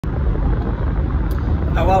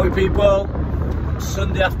How are we, people?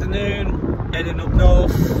 Sunday afternoon, heading up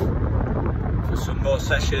north for some more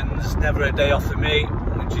sessions. Never a day off for me,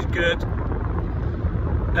 which is good.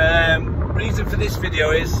 Reason for this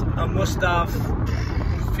video is I must have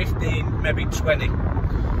 15, maybe 20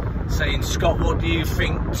 saying, Scott, what do you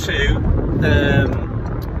think to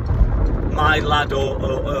my lad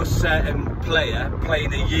or a certain player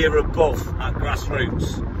playing a year above at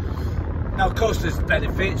grassroots? Now, of course, there's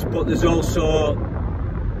benefits, but there's also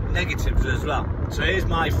negatives as well. So here's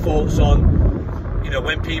my thoughts on, you know,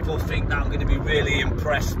 when people think that I'm going to be really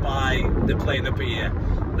impressed by the playing up a year.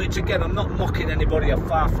 Which, again, I'm not mocking anybody, I'm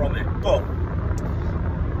far from it. But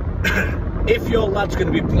if your lad's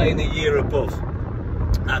going to be playing a year above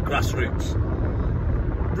at grassroots,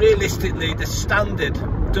 realistically, the standard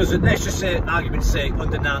doesn't, let's just say, argument's sake,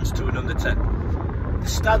 under 9s to an under 10.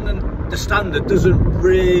 The standard doesn't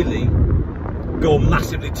really go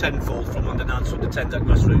massively tenfold from under 9s to under 10s at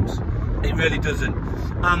grassroots. It really doesn't.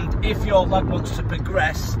 And if your lad wants to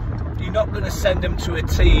progress, you're not going to send them to a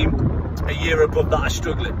team a year above that are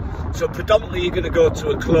struggling. So predominantly you're going to go to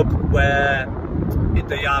a club where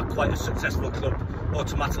they are quite a successful club,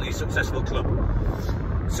 automatically a successful club.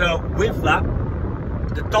 So with that,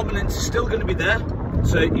 the dominance is still going to be there.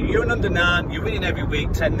 So you're an under 9, you're winning every week,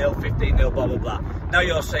 10-0, 15-0, blah, blah, blah. Now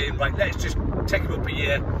you're saying, right, let's just take him up a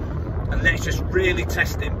year and let's just really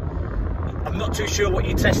test him. I'm not too sure what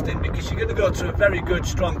you're testing, because you're going to go to a very good,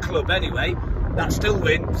 strong club anyway that still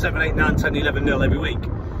win 7, 8, 9, 10, 11-0 every week.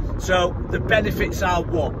 So the benefits are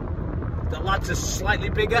what? The lads are slightly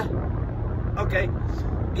bigger. Okay,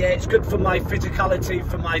 yeah, it's good for my physicality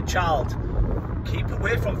for my child. Keep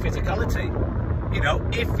away from physicality. You know,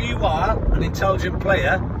 if you are an intelligent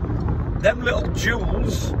player, them little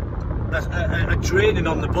jewels are draining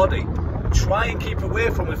on the body. Try and keep away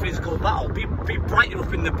from a physical battle. Be brighter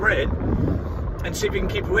up in the brain and see if you can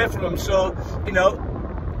keep away from them. So, you know,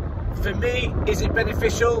 for me, is it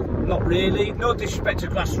beneficial? Not really. No disrespect to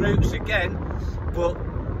grassroots again, but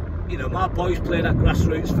you know, my boy's played at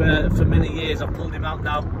grassroots for many years. I've pulled him out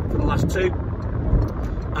now for the last 2,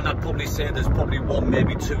 and I'd probably say there's probably 1,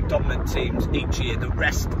 maybe 2 dominant teams each year. The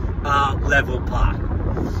rest are level par.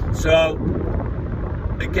 So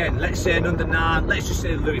again, let's say an under 9, let's just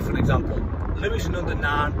say Louis for an example. Louis is an under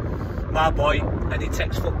 9, my boy, and he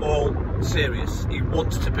takes football serious. He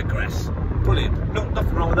wants to progress. Brilliant.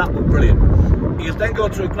 Nothing wrong with that, but brilliant. He'll then go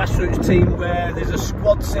to a grassroots team where there's a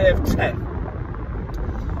squad, say, of 10.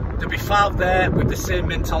 There'll be 5 there with the same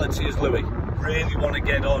mentality as Louis. Really want to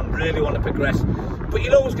get on, really want to progress. But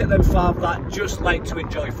you'll always get them 5 that just like to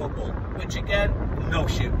enjoy football, which again, no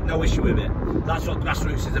issue with it. That's what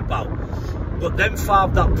grassroots is about. But them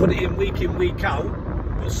 5 that put it in week out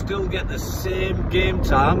will still get the same game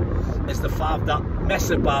time as the 5 that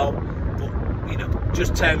mess about, but you know,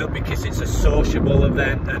 just turn up because it's a sociable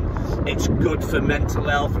event and it's good for mental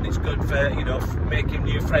health and it's good for, you know, making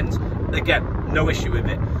new friends. Again, no issue with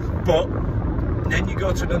it. But then you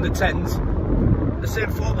go to an under 10s, the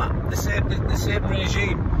same format, the same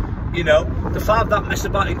regime. You know, the 5 that mess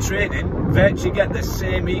about in training virtually get the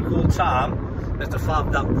same equal time as the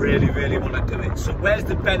 5 that really want to do it. So where's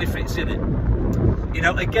the benefits in it? You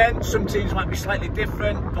know, again, some teams might be slightly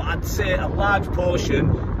different, but I'd say a large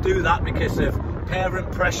portion do that because of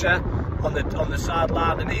parent pressure on the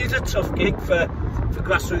sideline, and it is a tough gig for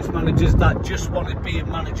grassroots managers that just want to be a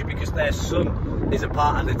manager because their son is a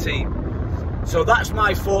part of the team. So that's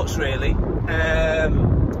my thoughts, really.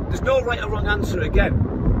 There's no right or wrong answer.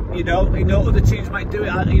 Again, you know, other teams might do it.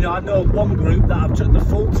 I know one group that have took the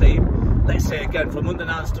full team, let's say again from under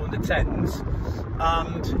 9s to under 10s,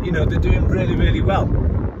 and you know, they're doing really well.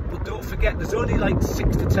 But don't forget, there's only like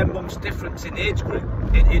 6 to 10 months difference in age group,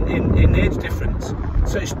 in age difference.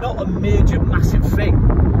 So it's not a major, massive thing,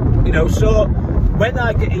 you know. So when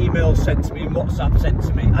I get emails sent to me, WhatsApp sent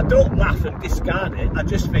to me, I don't laugh and discard it. I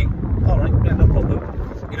just think, all right, yeah, no problem.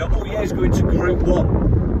 You know, oh yeah, he's going to Group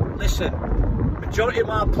 1. Listen, majority of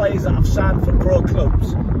my players that I've signed for pro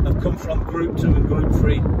clubs have come from Group 2 and Group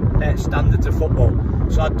 3 standards of football.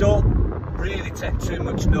 So I don't really take too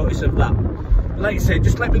much notice of that. Like I say,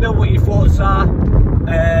 just let me know what your thoughts are.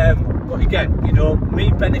 But again, you know, me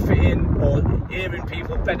benefiting or hearing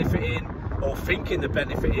people benefiting or thinking they're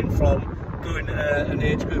benefiting from going an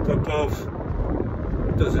age group above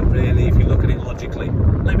doesn't really, if you look at it logically.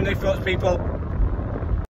 Let me know your thoughts, people.